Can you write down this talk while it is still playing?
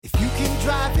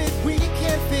drive it, we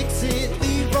can fix it.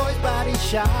 Leroy's Body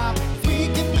Shop. We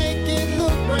can make it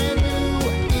look brand new.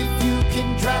 If you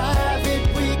can drive it,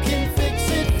 we can fix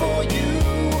it for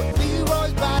you.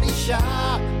 Leroy's Body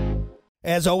Shop.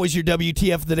 As always, your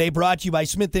WTF of the day brought to you by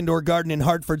Smith Indoor Garden in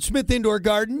Hartford. Smith Indoor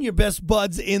Garden, your best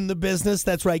buds in the business.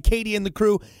 That's right. Katie and the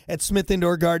crew at Smith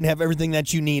Indoor Garden have everything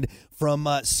that you need from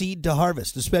seed to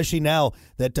harvest, especially now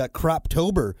that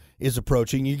Croptober is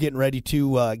approaching. You're getting ready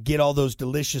to get all those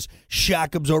delicious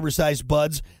shock absorber-sized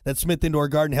buds that Smith Indoor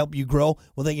Garden help you grow.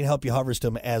 Well, they can help you harvest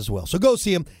them as well. So go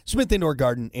see them, Smith Indoor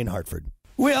Garden in Hartford.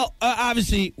 Well,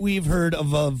 obviously, we've heard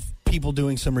of people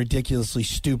doing some ridiculously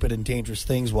stupid and dangerous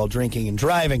things while drinking and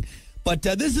driving, but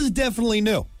this is definitely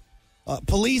new.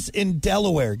 Police in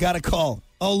Delaware got a call.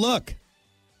 Oh, look,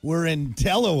 we're in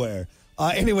Delaware.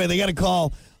 Anyway, they got a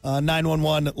call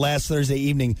 911 last Thursday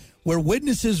evening where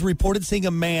witnesses reported seeing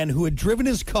a man who had driven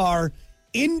his car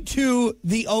into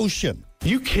the ocean.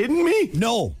 You kidding me?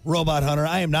 No, Robot Hunter,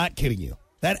 I am not kidding you.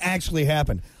 That actually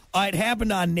happened. It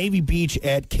happened on Navy Beach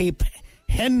at Cape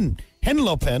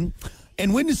Henlopen,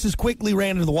 and witnesses quickly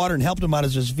ran into the water and helped him out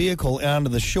of his vehicle and onto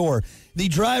the shore. The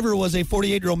driver was a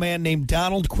 48-year-old man named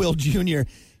Donald Quill Jr.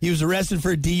 He was arrested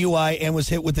for a DUI and was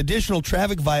hit with additional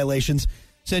traffic violations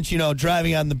since,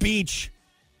 driving on the beach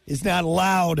is not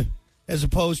allowed as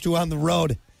opposed to on the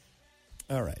road.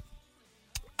 All right.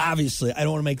 Obviously, I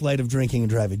don't want to make light of drinking and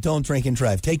driving. Don't drink and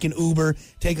drive. Take an Uber.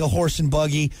 Take a horse and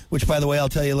buggy, which, by the way, I'll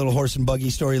tell you a little horse and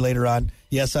buggy story later on.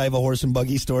 Yes, I have a horse and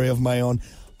buggy story of my own.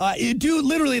 Do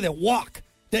literally that. Walk.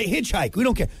 That hitchhike. We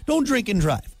don't care. Don't drink and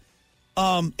drive.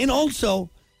 And also,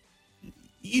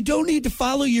 you don't need to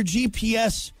follow your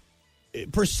GPS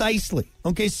precisely.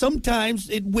 Okay, sometimes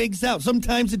it wigs out.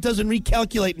 Sometimes it doesn't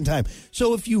recalculate in time.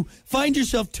 So if you find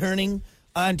yourself turning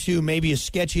onto maybe a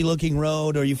sketchy-looking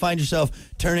road, or you find yourself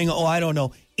turning,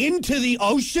 into the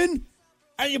ocean,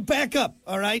 you back up,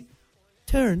 all right?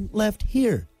 Turn left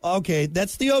here. Okay,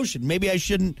 that's the ocean. Maybe I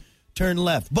shouldn't turn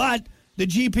left. But the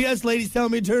GPS lady's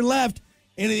telling me to turn left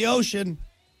into the ocean.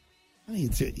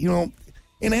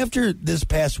 And after this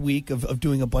past week of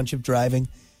doing a bunch of driving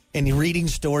and reading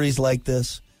stories like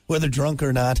this, whether drunk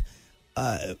or not,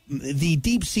 the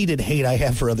deep-seated hate I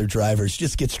have for other drivers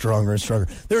just gets stronger and stronger.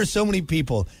 There are so many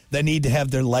people that need to have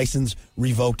their license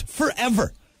revoked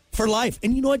forever, for life.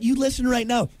 And you know what? You listen right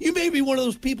now. You may be one of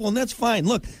those people, and that's fine.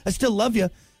 Look, I still love you,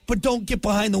 but don't get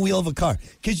behind the wheel of a car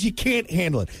because you can't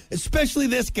handle it. Especially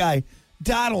this guy,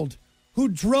 Donald, who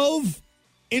drove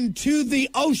into the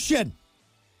ocean.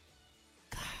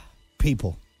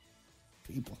 People.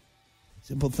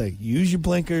 Simple thing. You use your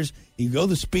blinkers, you go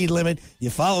the speed limit, you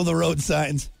follow the road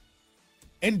signs,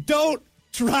 and don't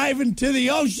drive into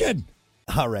the ocean.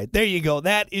 All right, there you go.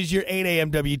 That is your 8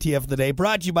 a.m. WTF of the day,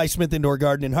 brought to you by Smith Indoor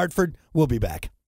Garden in Hartford. We'll be back.